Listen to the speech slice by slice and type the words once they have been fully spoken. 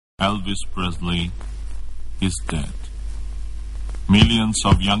Elvis Presley is dead. Millions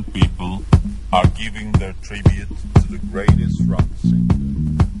of young people are giving their tribute to the greatest rock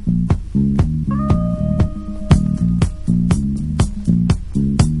singer.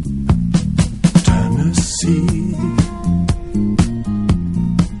 Tennessee,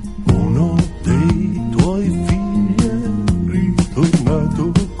 uno dei tuoi figli è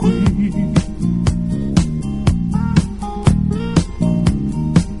ritornato qui.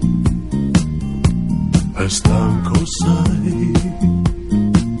 È stanco, sai,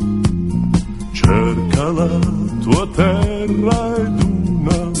 cerca la tua terra ed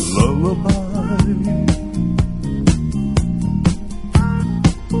una lullaby.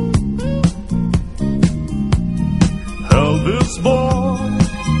 Elvis boy,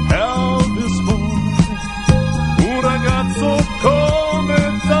 un ragazzo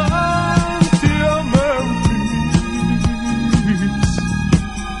come tanti a Memphis.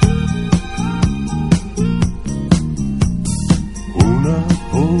 Una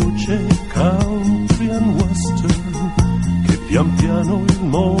voce country and western che pian piano il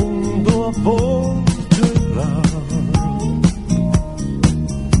mondo avvolgerà.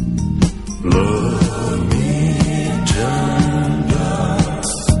 Love me tender,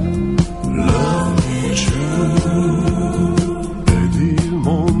 love me true, ed il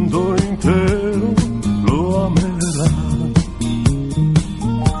mondo intero lo amerà.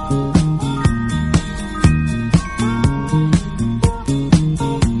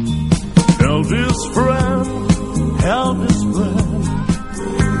 Elvis friend,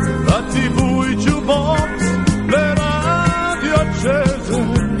 la TV, i jukebox, le radio accese.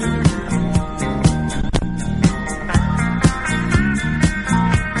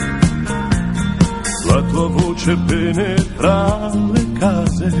 La tua voce penetra le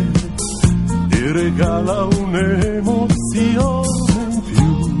case e regala un'emozione in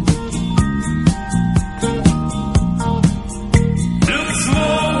più. It's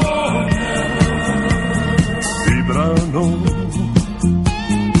love. Vibrano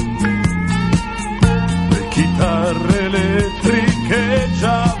le chitarre elettriche,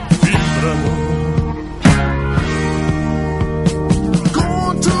 già vibrano.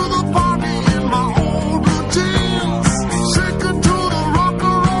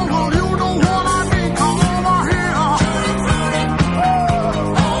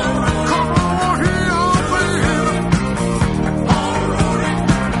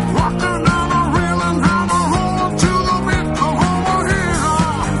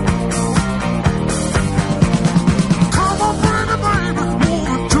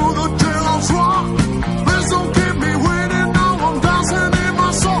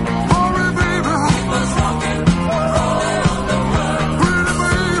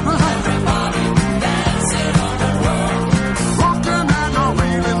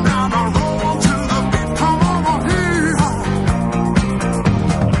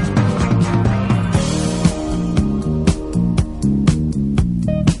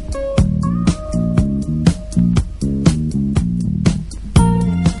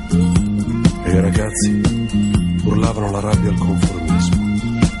 Urlavano la rabbia al conformismo,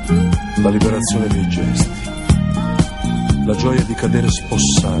 la liberazione dei gesti, la gioia di cadere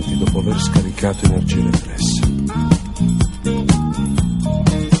spossati dopo aver scaricato energie represse.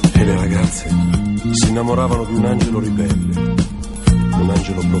 E le ragazze si innamoravano di un angelo ribelle, un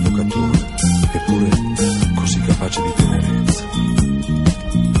angelo provocatore, eppure così capace di tenerezza.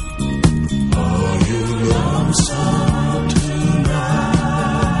 Are you lonesome tonight?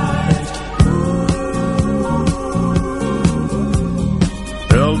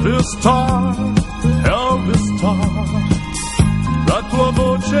 Elvis star, la tua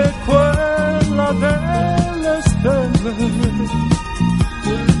voce è quella delle stelle.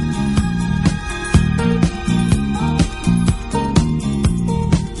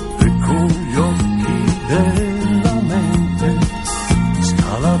 E con gli occhi della mente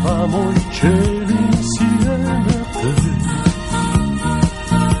scalavamo i cieli insieme a te.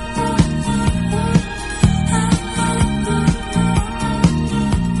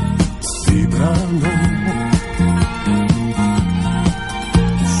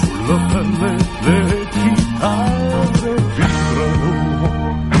 Sulla pelle le chitarre vibrano.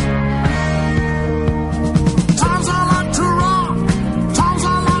 Times I like to rock, times I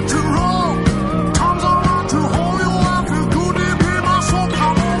like to roll, times I like to hold you up, feel good to be my soul,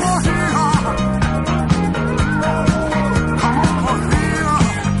 come over here.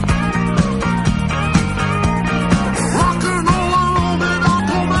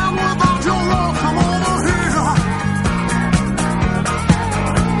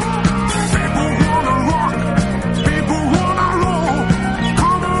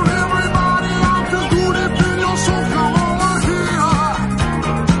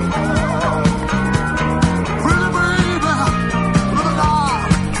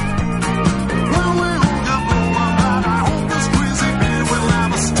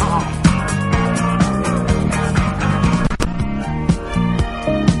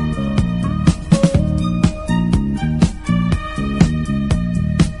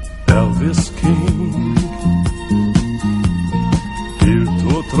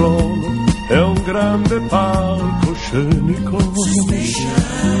 tuo trono è un grande palcoscenico.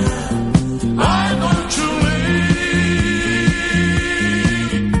 Why don't you leave?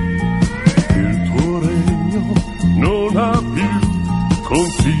 Il tuo regno non ha più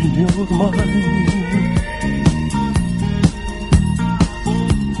confini ormai.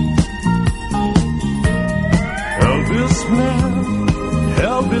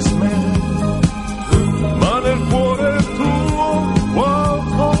 Elvis man, ma nel cuore tuo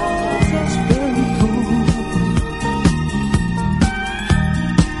qualcosa spento.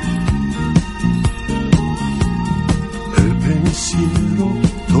 E il pensiero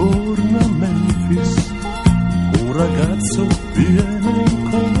torna a Memphis, un ragazzo viene